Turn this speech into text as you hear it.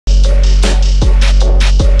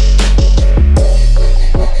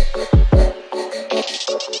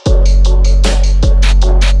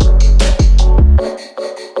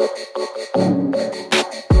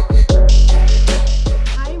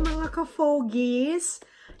Ladies.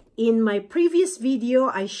 In my previous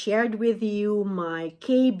video, I shared with you my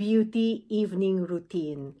K-Beauty evening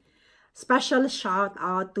routine. Special shout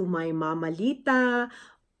out to my Mama Lita,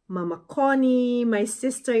 Mama Connie, my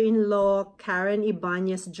sister-in-law, Karen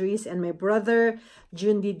Ibanez Dries, and my brother,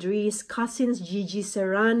 Jundi Dries, cousins Gigi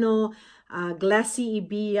Serrano, Glassy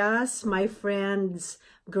Ibias, my friends,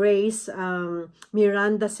 Grace,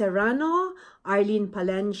 Miranda Serrano, Arlene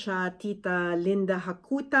Palencia, Tita Linda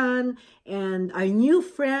Hakutan, and our new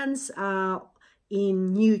friends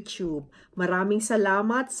in YouTube. Maraming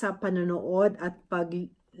salamat sa panonood at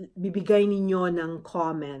pagbibigay ninyo ng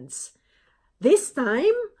comments. This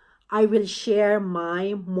time, I will share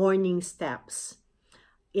my morning steps.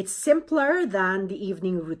 It's simpler than the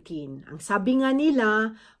evening routine. Ang sabi nga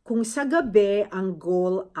nila, kung sa gabi ang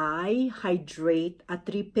goal ay hydrate at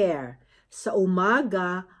repair, sa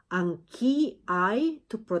umaga ang key ay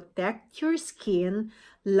to protect your skin,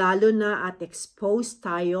 lalo na at exposed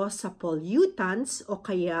tayo sa pollutants o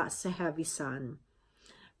kaya sa heavy sun.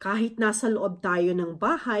 Kahit nasa loob tayo ng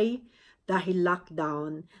bahay, dahil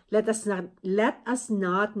lockdown, let us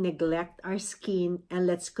not neglect our skin and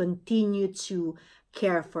let's continue to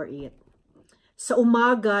care for it. Sa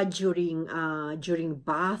umaga during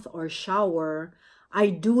bath or shower, I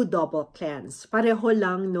do double cleanse. Pareho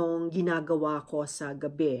lang nung ginagawa ko sa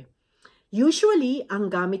gabi. Usually, ang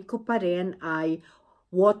gamit ko pa rin ay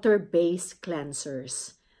water-based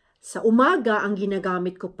cleansers. Sa umaga, ang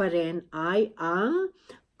ginagamit ko pa rin ay ang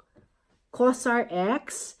COS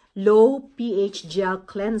RX Low pH Gel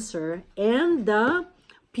Cleanser and the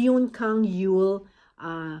Pyunkang Yul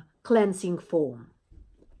Cleansing Foam.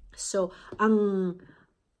 So, ang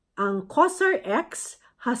COS RX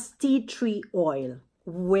has tea tree oil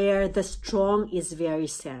where the strong is very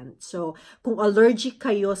scent. So, kung allergic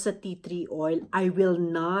kayo sa tea tree oil, I will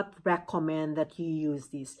not recommend that you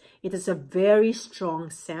use this. It is a very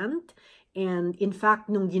strong scent. And in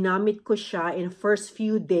fact, nung ginamit ko siya in first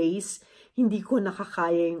few days, hindi ko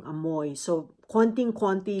nakakaya yung amoy. So,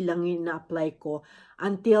 konting-konti lang yung na-apply ko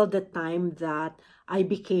until the time that I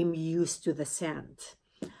became used to the scent.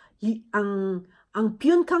 Ang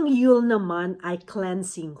Pyunkang Yul naman ay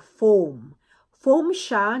cleansing foam. Foam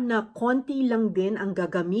siya na konti lang din ang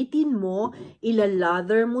gagamitin mo,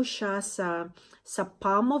 ilalather mo siya sa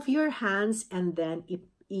palm of your hands and then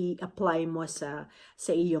i-apply mo sa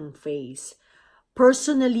iyong face.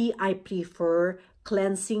 Personally, I prefer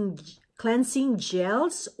cleansing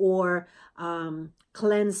gels or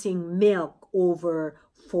cleansing milk over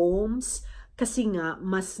foams kasi nga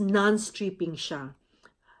mas non-stripping siya.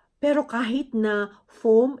 Pero kahit na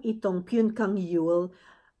foam itong Pyunkang Yul,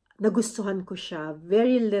 nagustuhan ko siya.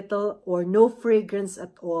 Very little or no fragrance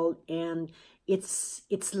at all, and it's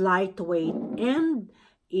lightweight and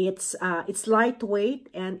it's lightweight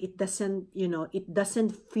and it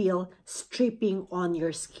doesn't feel stripping on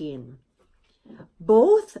your skin.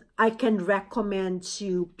 Both I can recommend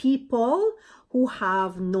to people who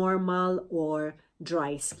have normal or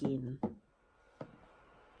dry skin.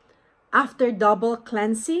 After double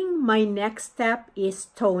cleansing, my next step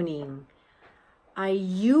is toning. I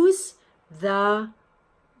use the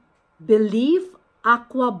Belif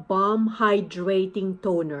Aqua Balm Hydrating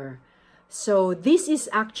Toner. So this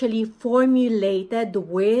is actually formulated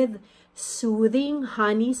with soothing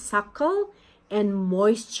honeysuckle and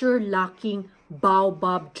moisture-locking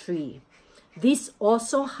baobab tree. This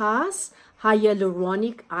also has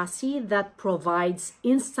hyaluronic acid that provides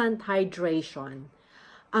instant hydration.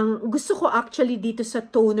 Ang gusto ko actually dito sa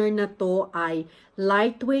toner na to ay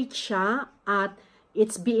lightweight siya at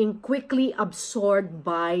it's being quickly absorbed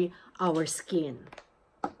by our skin.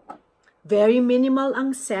 Very minimal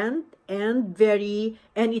ang scent and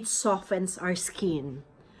it softens our skin.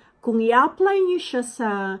 Kung i-apply niyo siya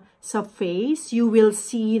sa face, you will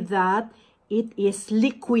see that it is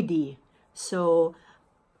liquidy. So,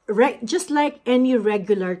 just like any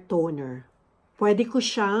regular toner. Pwede ko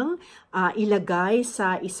siyang ilagay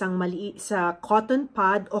sa sa cotton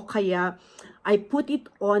pad o kaya I put it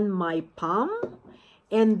on my palm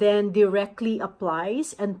and then directly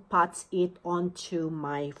applies and pats it onto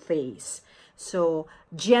my face. So,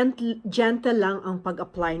 gentle lang ang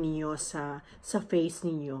pag-apply niyo sa face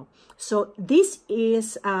niyo. So, this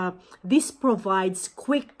provides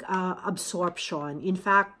quick absorption. In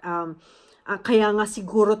fact, kaya nga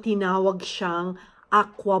siguro tinawag siyang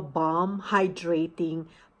Aqua Balm Hydrating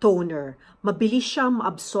Toner. Mabilis siyang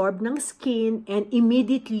ma-absorb ng skin and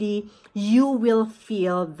immediately you will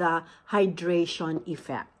feel the hydration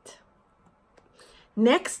effect.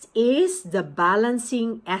 Next is the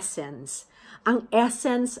balancing essence. Ang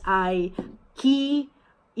essence ay key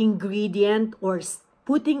ingredient or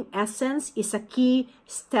putting essence is a key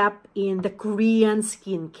step in the Korean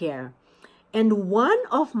skincare. And one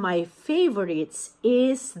of my favorites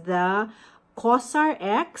is the COS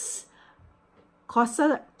RX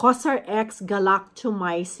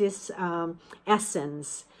galactomyces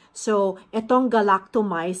essence. So, etong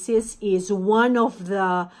galactomyces is one of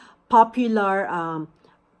the popular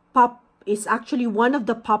is actually one of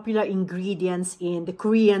the popular ingredients in the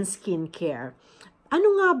Korean skincare. Ano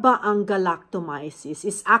nga ba ang galactomyces?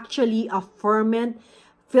 It's actually a ferment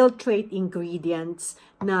filtrate ingredients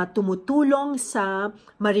na tumutulong sa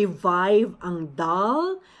ma-revive ang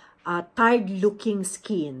dull, tired-looking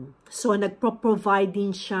skin. So, nagpro-provide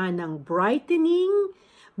din siya ng brightening,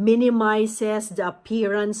 minimizes the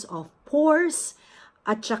appearance of pores,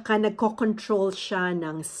 at saka nagko-control siya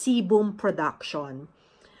ng sebum production.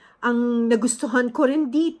 Ang nagustuhan ko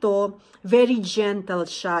rin dito, very gentle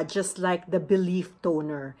siya, just like the Belif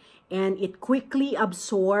toner. And it quickly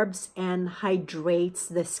absorbs and hydrates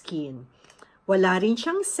the skin. Wala rin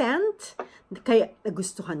siyang scent, kaya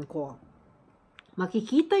nagustuhan ko.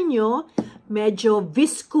 Makikita nyo, medyo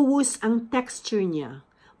viscous ang texture niya.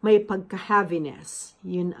 May pagka-heaviness.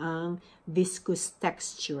 Yun ang viscous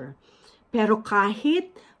texture. Pero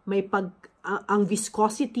kahit may ang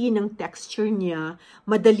viscosity ng texture niya,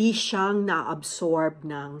 madali siyang na-absorb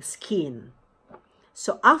ng skin.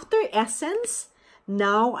 So, after essence,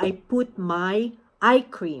 now I put my eye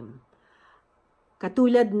cream.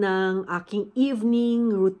 Katulad ng aking evening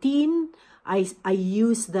routine, I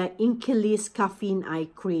use the Klairs caffeine eye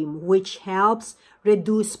cream, which helps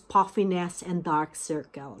reduce puffiness and dark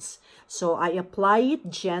circles. So, I apply it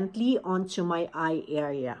gently onto my eye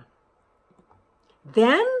area.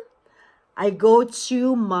 Then, I go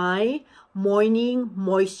to my morning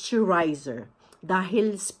moisturizer.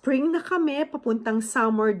 Dahil spring na kami, papuntang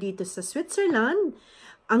summer dito sa Switzerland,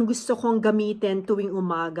 ang gusto kong gamitin tuwing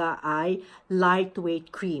umaga ay lightweight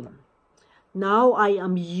cream. Now, I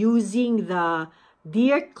am using the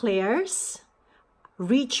Klairs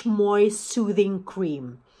Rich Moist Soothing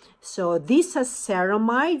Cream. So, this has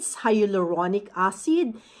ceramides, hyaluronic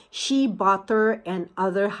acid, shea butter, and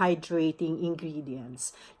other hydrating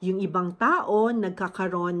ingredients. Yung ibang tao,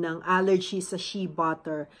 nagkakaroon ng allergy sa shea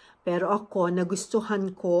butter. Pero ako,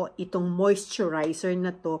 nagustuhan ko itong moisturizer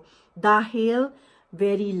na to dahil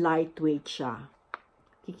very lightweight siya.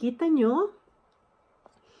 Kikita nyo?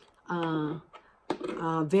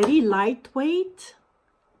 Very lightweight,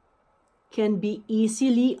 can be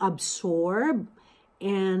easily absorbed,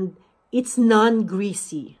 and it's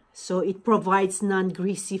non-greasy. So, it provides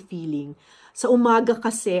non-greasy feeling. Sa umaga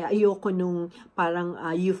kasi, ayoko nung parang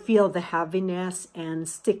you feel the heaviness and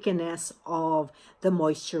stickiness of the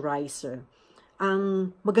moisturizer.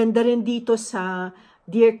 Ang maganda rin dito sa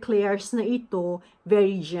Klairs na ito,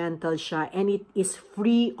 very gentle siya, and it is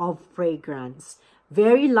free of fragrance.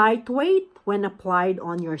 Very lightweight when applied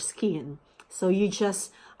on your skin. So, you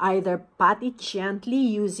just either pat it gently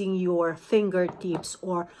using your fingertips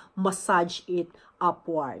or massage it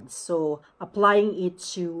upwards. So, applying it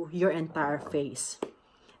to your entire face.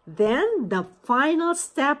 Then, the final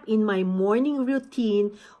step in my morning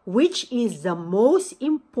routine, which is the most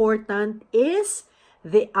important, is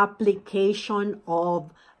the application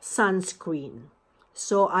of sunscreen.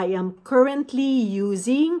 So, I am currently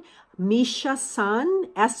using Missha Sun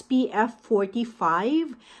SPF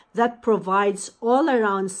 45 that provides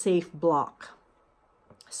all-around safe block.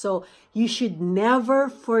 So, you should never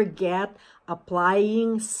forget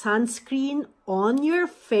applying sunscreen on your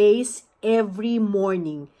face every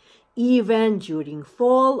morning, even during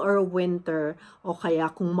fall or winter, o kaya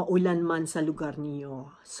kung maulan man sa lugar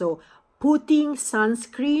niyo. So, putting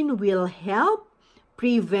sunscreen will help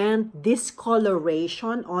prevent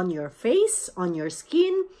discoloration on your face, on your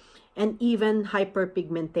skin, and even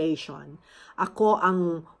hyperpigmentation.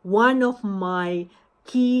 One of my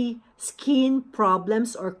key skin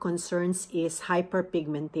problems or concerns is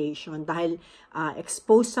hyperpigmentation. Dahil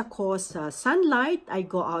exposed ako sa sunlight, we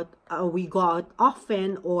go out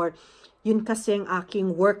often, or yun kasi ang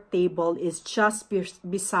aking work table is just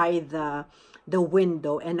beside the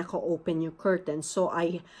window, and naka-open yung curtain. So,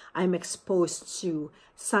 I'm exposed to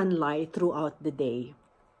sunlight throughout the day.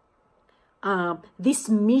 This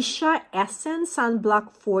Missha Essence Sunblock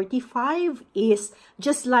 45 is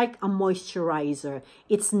just like a moisturizer.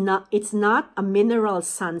 It's not a mineral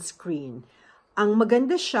sunscreen. Ang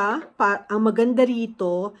maganda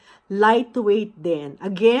rito, lightweight din.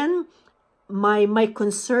 Again, my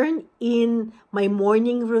concern in my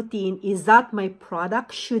morning routine is that my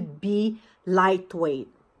product should be lightweight.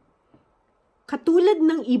 Katulad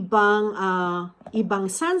ng ibang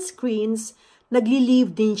sunscreens,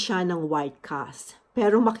 nagli-leave din siya ng white cast.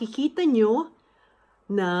 Pero makikita nyo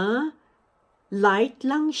na light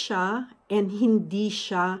lang siya and hindi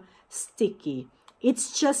siya sticky.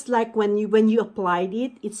 It's just like when you applied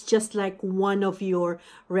it, it's just like one of your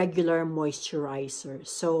regular moisturizers.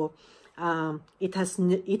 So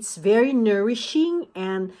it's very nourishing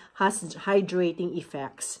and has hydrating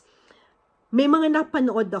effects. May mga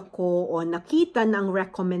napanood ako o nakita ng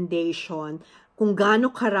recommendation kung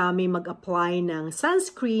gaano karami mag-apply ng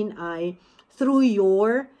sunscreen ay through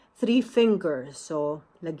your 3 fingers. So,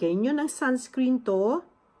 lagay nyo ng sunscreen to.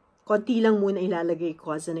 Konti lang muna ilalagay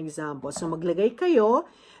ko as an example. So, maglagay kayo.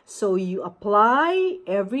 So, you apply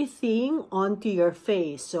everything onto your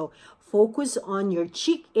face. So, focus on your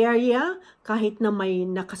cheek area. Kahit na may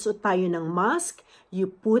nakasuot tayo ng mask,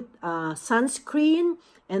 you put sunscreen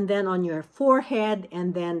and then on your forehead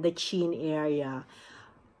and then the chin area.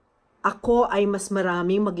 Ako ay mas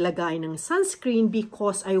maraming maglagay ng sunscreen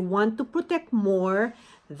because I want to protect more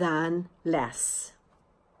than less.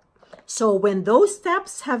 So when those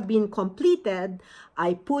steps have been completed,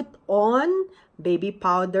 I put on baby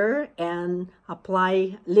powder and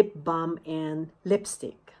apply lip balm and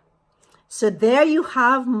lipstick. So there you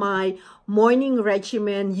have my morning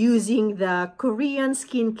regimen using the Korean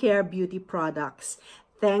skincare beauty products.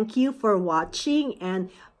 Thank you for watching, and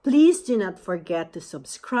please do not forget to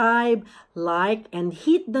subscribe, like, and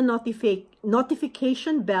hit the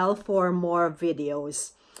notification bell for more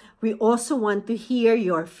videos. We also want to hear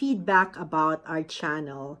your feedback about our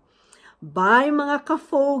channel. Bye mga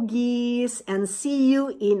ka-fogies, and see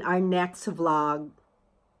you in our next vlog.